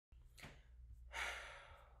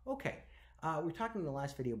We were talking in the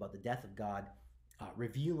last video about the death of God,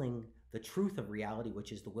 revealing the truth of reality,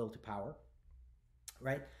 which is the will to power,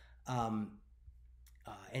 right?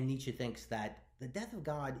 And Nietzsche thinks that the death of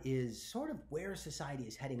God is sort of where society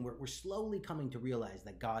is heading. We're slowly coming to realize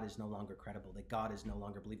that God is no longer credible, that God is no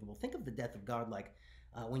longer believable. Think of the death of God like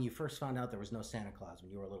when you first found out there was no Santa Claus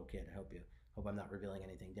when you were a little kid. I hope I'm not revealing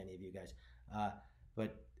anything to any of you guys.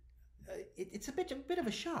 But it's a bit of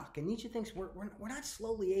a shock. And Nietzsche thinks we're not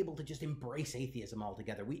slowly able to just embrace atheism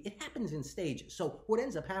altogether. It happens in stages. So what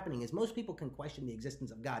ends up happening is most people can question the existence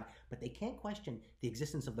of God, but they can't question the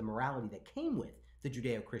existence of the morality that came with the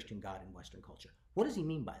Judeo-Christian God in Western culture. What does he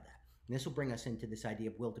mean by that? And this will bring us into this idea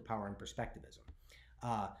of will to power and perspectivism.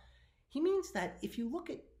 He means that if you look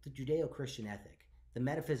at the Judeo-Christian ethic, the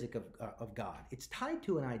metaphysic of God, it's tied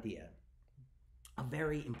to an idea, a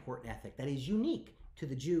very important ethic that is unique to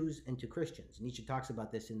the Jews and to Christians. Nietzsche talks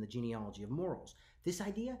about this in the Genealogy of Morals. This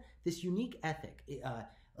idea, this unique ethic,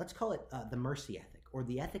 let's call it the mercy ethic, or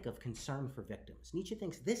the ethic of concern for victims. Nietzsche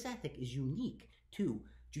thinks this ethic is unique to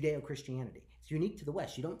Judeo-Christianity. It's unique to the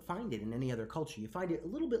West. You don't find it in any other culture. You find it a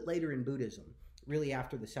little bit later in Buddhism, really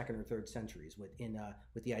after the 2nd or 3rd centuries with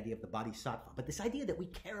the idea of the bodhisattva. But this idea that we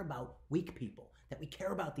care about weak people, that we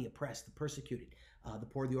care about the oppressed, the persecuted, the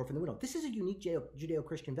poor, the orphan, the widow. This is a unique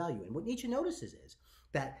Judeo-Christian value. And what Nietzsche notices is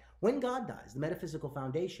that when God dies, the metaphysical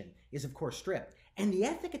foundation is, of course, stripped. And the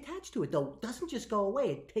ethic attached to it, though, doesn't just go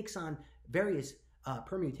away. It takes on various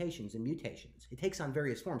permutations and mutations. It takes on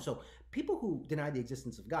various forms. So people who deny the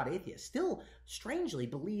existence of God, atheists, still strangely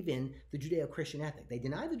believe in the Judeo-Christian ethic. They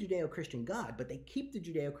deny the Judeo-Christian God, but they keep the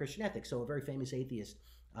Judeo-Christian ethic. So a very famous atheist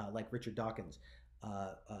like Richard Dawkins,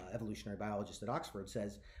 evolutionary biologist at Oxford,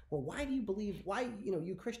 says, well, why do you believe,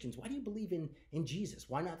 you Christians, why do you believe in Jesus?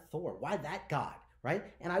 Why not Thor? Why that God? Right?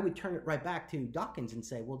 And I would turn it right back to Dawkins and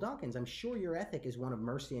say, well, Dawkins, I'm sure your ethic is one of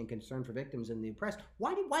mercy and concern for victims and the oppressed.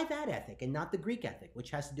 Why that ethic and not the Greek ethic,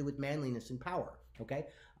 which has to do with manliness and power? Okay,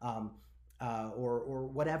 or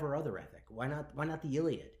whatever other ethic. Why not the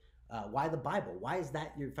Iliad? Why the Bible? Why is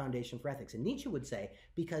that your foundation for ethics? And Nietzsche would say,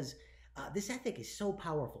 because this ethic is so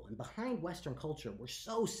powerful, and behind Western culture, we're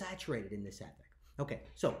so saturated in this ethic. Okay,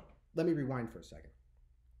 so let me rewind for a second.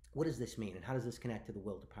 What does this mean, and how does this connect to the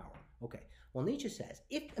will to power? Okay, well, Nietzsche says,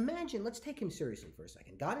 imagine, let's take him seriously for a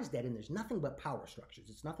second. God is dead, and there's nothing but power structures.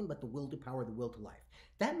 It's nothing but the will to power, the will to life.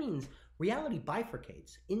 That means reality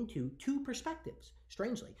bifurcates into two perspectives,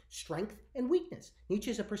 strangely, strength and weakness.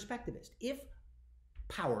 Nietzsche is a perspectivist. If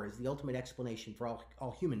power is the ultimate explanation for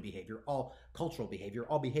all human behavior, all cultural behavior,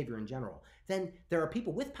 all behavior in general, then there are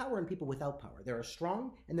people with power and people without power. There are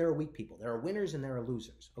strong and there are weak people. There are winners and there are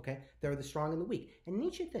losers, okay? There are the strong and the weak. And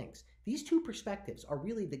Nietzsche thinks these two perspectives are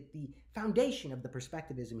really the foundation of the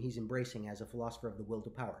perspectivism he's embracing as a philosopher of the will to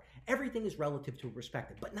power. Everything is relative to a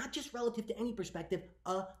perspective, but not just relative to any perspective,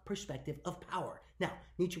 a perspective of power. Now,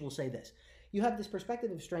 Nietzsche will say this. You have this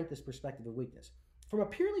perspective of strength, this perspective of weakness. From a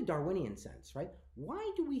purely Darwinian sense, right?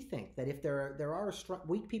 Why do we think that if there are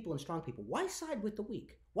weak people and strong people, why side with the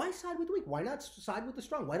weak? Why side with the weak? Why not side with the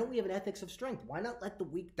strong? Why don't we have an ethics of strength? Why not let the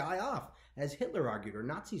weak die off, as Hitler argued or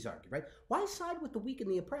Nazis argued, right? Why side with the weak and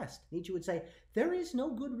the oppressed? Nietzsche would say, there is no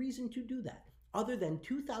good reason to do that other than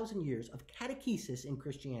 2,000 years of catechesis in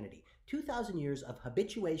Christianity, 2,000 years of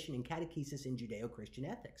habituation and catechesis in Judeo-Christian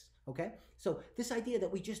ethics, okay? So this idea that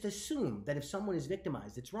we just assume that if someone is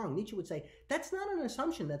victimized, it's wrong, Nietzsche would say, that's not an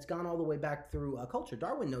assumption that's gone all the way back through culture.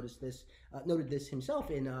 Darwin noted this himself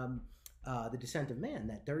in The Descent of Man,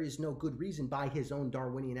 that there is no good reason by his own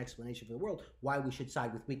Darwinian explanation for the world why we should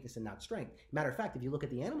side with weakness and not strength. Matter of fact, if you look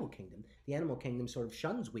at the animal kingdom sort of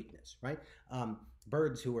shuns weakness, right?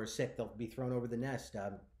 Birds who are sick, they'll be thrown over the nest.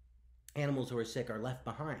 Animals who are sick are left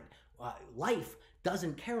behind. Life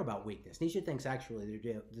doesn't care about weakness. Nietzsche thinks actually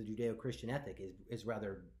the Judeo-Christian ethic is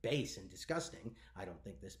rather base and disgusting. I don't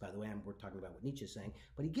think this, by the way, we're talking about what Nietzsche's saying,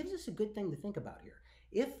 but he gives us a good thing to think about here.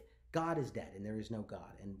 If God is dead and there is no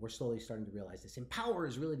God, and we're slowly starting to realize this, and power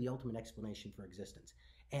is really the ultimate explanation for existence,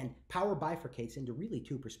 and power bifurcates into really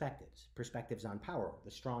two perspectives on power,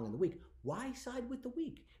 the strong and the weak. Why side with the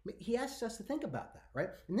weak? He asks us to think about that, right?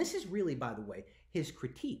 And this is really, by the way, his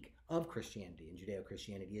critique of Christianity and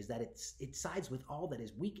Judeo-Christianity, is that it sides with all that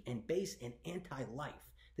is weak and base and anti-life.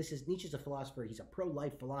 This is, Nietzsche's a philosopher, he's a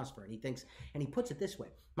pro-life philosopher, and he thinks, and he puts it this way,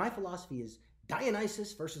 my philosophy is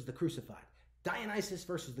Dionysus versus the crucified. Dionysus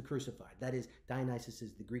versus the crucified. That is, Dionysus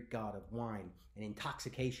is the Greek god of wine and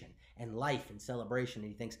intoxication and life and celebration.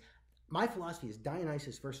 And he thinks, my philosophy is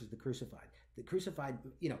Dionysus versus the crucified. The crucified,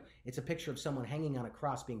 it's a picture of someone hanging on a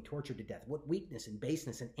cross being tortured to death. What weakness and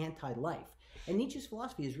baseness and anti-life. And Nietzsche's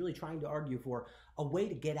philosophy is really trying to argue for a way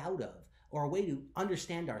to get out of or a way to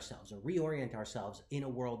understand ourselves or reorient ourselves in a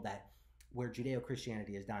world where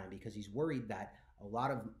Judeo-Christianity is dying, because he's worried that a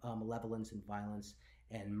lot of malevolence and violence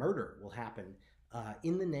and murder will happen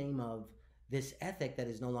in the name of this ethic that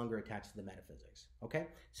is no longer attached to the metaphysics. Okay?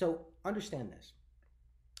 So understand this.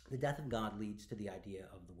 The death of God leads to the idea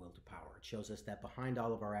of the will to power. It shows us that behind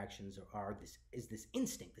all of our actions is this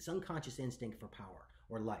instinct, this unconscious instinct for power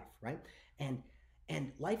or life, right?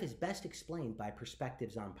 And life is best explained by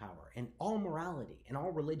perspectives on power. And all morality and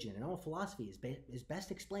all religion and all philosophy is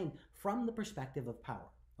best explained from the perspective of power,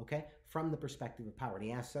 okay? From the perspective of power. And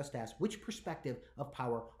he asks us to ask, which perspective of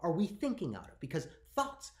power are we thinking out of? Because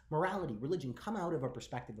thoughts, morality, religion come out of a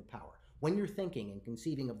perspective of power. When you're thinking and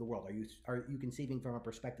conceiving of the world, are you conceiving from a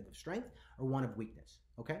perspective of strength or one of weakness,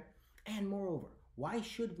 okay? And moreover, why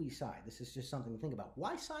should we side? This is just something to think about.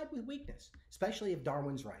 Why side with weakness? Especially if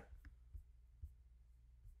Darwin's right.